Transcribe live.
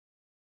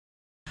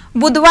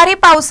बुधवारी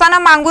पावसानं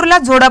मांगूरला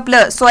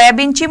झोडपलं,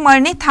 सोयाबीनची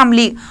मळणी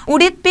थांबली,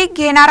 उडीद पीक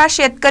घेणारा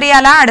शेतकरी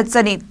आला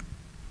अडचणीत।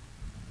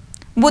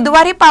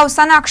 बुधवारी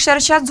पावसानं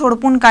अक्षरशः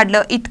झोडपून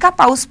काढलं, इतका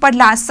पाऊस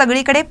पडला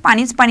सगळीकडे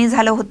पाणीच पाणी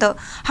झालं होतं।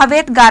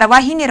 हवेत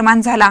गारवाही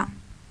निर्माण झाला।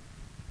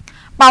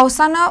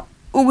 पावसानं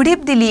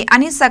उघडीप दिली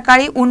आणि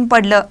सकाळी ऊन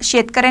पडलं।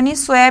 शेतकऱ्यांनी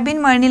सोयाबीन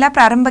मळणीला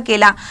प्रारंभ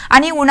केला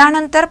आणि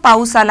उन्हानंतर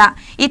पाऊस आला।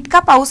 इतका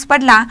पाऊस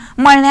पडला,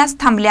 मळण्यास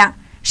थांबल्या।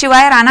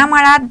 शिवाय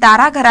रानामाळात,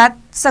 दाराघरात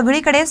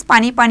सगळीकडेच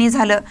पाणी पाणी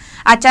झालं।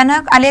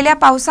 अचानक आलेल्या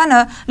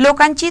पावसानं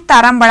लोकांची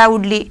तारांबळा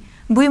उडली।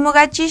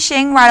 भुईमुगाची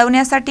शेंग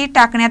वाळवण्यासाठी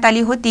टाकण्यात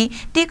आली होती,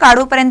 ती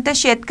काढूपर्यंत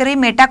शेतकरी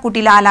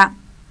मेटाकुटीला आला।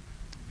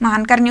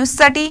 महानकर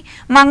न्यूजसाठी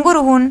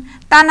मांगूरहून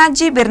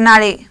तानाजी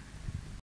बिरनाळे।